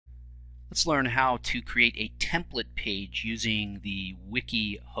Let's learn how to create a template page using the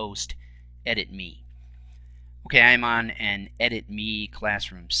wiki host EditMe. Okay, I'm on an EditMe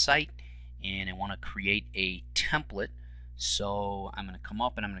classroom site and I want to create a template. So I'm going to come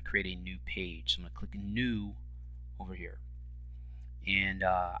up and I'm going to create a new page. So I'm going to click New over here. And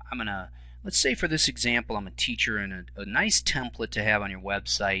I'm going to, let's say for this example, I'm a teacher, and a nice template to have on your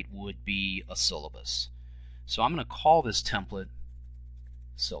website would be a syllabus. So I'm going to call this template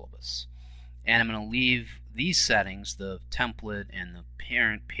syllabus. And I'm going to leave these settings, the template and the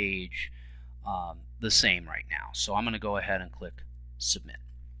parent page, the same right now. So I'm going to go ahead and click Submit.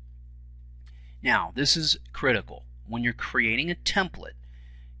 Now, this is critical. When you're creating a template,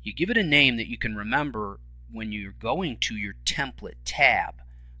 you give it a name that you can remember when you're going to your template tab.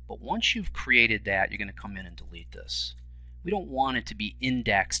 But once you've created that, you're going to come in and delete this. We don't want it to be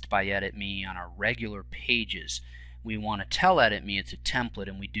indexed by EditMe on our regular pages. We want to tell EditMe it's a template,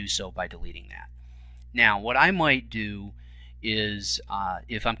 and we do so by deleting that. Now, what I might do is,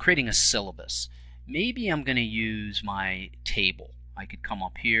 if I'm creating a syllabus, maybe I'm going to use my table. I could come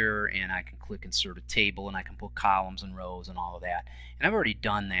up here and I can click Insert a Table, and I can put columns and rows and all of that. And I've already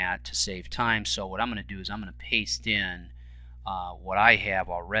done that to save time, so what I'm going to do is I'm going to paste in what I have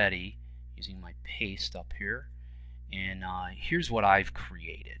already using my paste up here. And here's what I've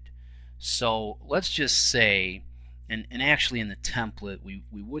created. So let's just say, and actually in the template we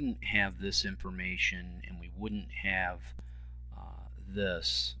wouldn't have this information, and we wouldn't have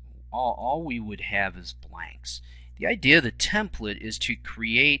this. All we would have is blanks. The idea of the template is to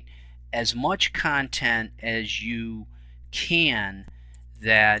create as much content as you can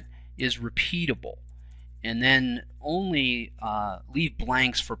that is repeatable, and then only leave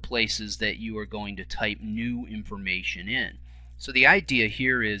blanks for places that you are going to type new information in. So the idea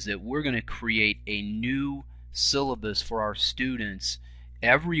here is that we're going to create a new syllabus for our students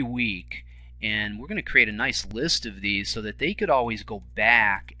every week, and we're going to create a nice list of these so that they could always go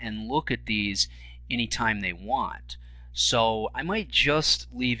back and look at these anytime they want. So I might just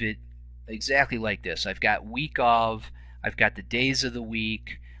leave it exactly like this. I've got week of, I've got the days of the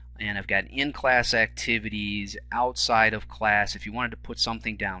week, and I've got in-class activities, outside of class. If you wanted to put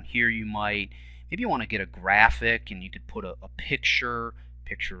something down here, you might. Maybe you want to get a graphic, and you could put a picture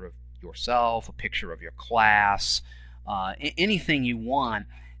of yourself, a picture of your class, anything you want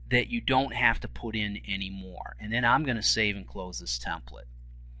that you don't have to put in anymore. And then I'm going to save and close this template.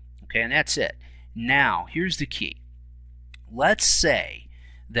 Okay, and that's it. Now, here's the key. Let's say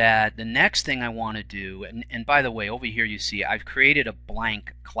that the next thing I want to do, and by the way, over here you see I've created a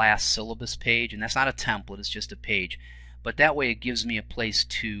blank class syllabus page, and that's not a template, it's just a page. But that way it gives me a place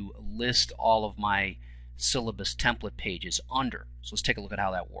to list all of my syllabus template pages under. So let's take a look at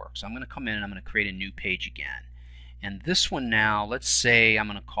how that works. I'm going to come in and I'm going to create a new page again. And this one now, let's say I'm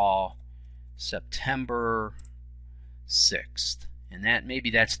going to call September 6th. And that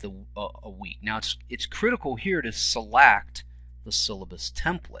maybe that's a week. Now it's critical here to select the syllabus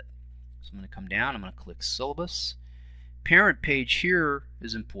template. So I'm going to come down, I'm going to click Syllabus. Parent page here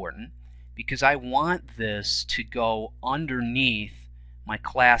is important because I want this to go underneath my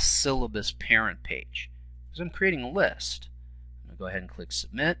class syllabus parent page, because I'm creating a list. I'm going to go ahead and click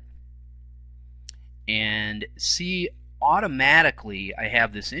Submit, and see, automatically I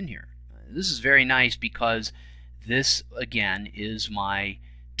have this in here. This is very nice because this again is my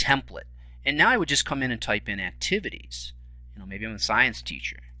template. And now I would just come in and type in activities. Maybe I'm a science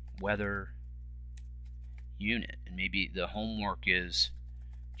teacher, weather unit, and maybe the homework is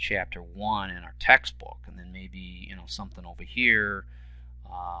chapter 1 in our textbook, and then maybe something over here,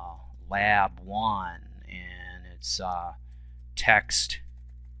 lab 1, and it's text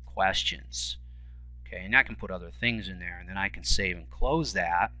questions. Okay, and I can put other things in there, and then I can save and close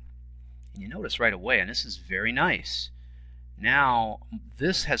that. And you notice right away, and this is very nice, now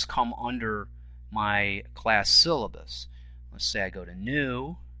this has come under my class syllabus. Let's say I go to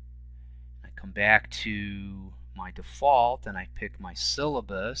New, I come back to my default, and I pick my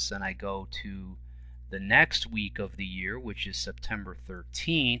syllabus, and I go to the next week of the year, which is September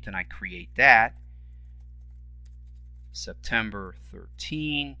 13th, and I create that, September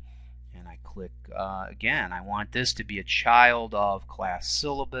 13, and I click, again, I want this to be a child of class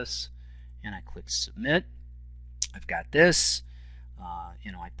syllabus, and I click Submit. I've got this.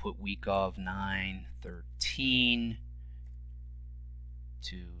 I put week of 9/13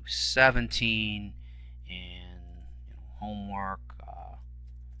 to 17, and homework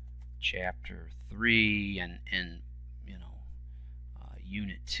chapter 3 and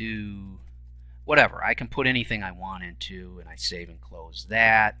unit 2, whatever. I can put anything I want into, and I save and close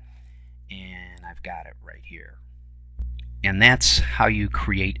that, and I've got it right here. And that's how you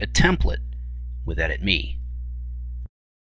create a template with EditMe.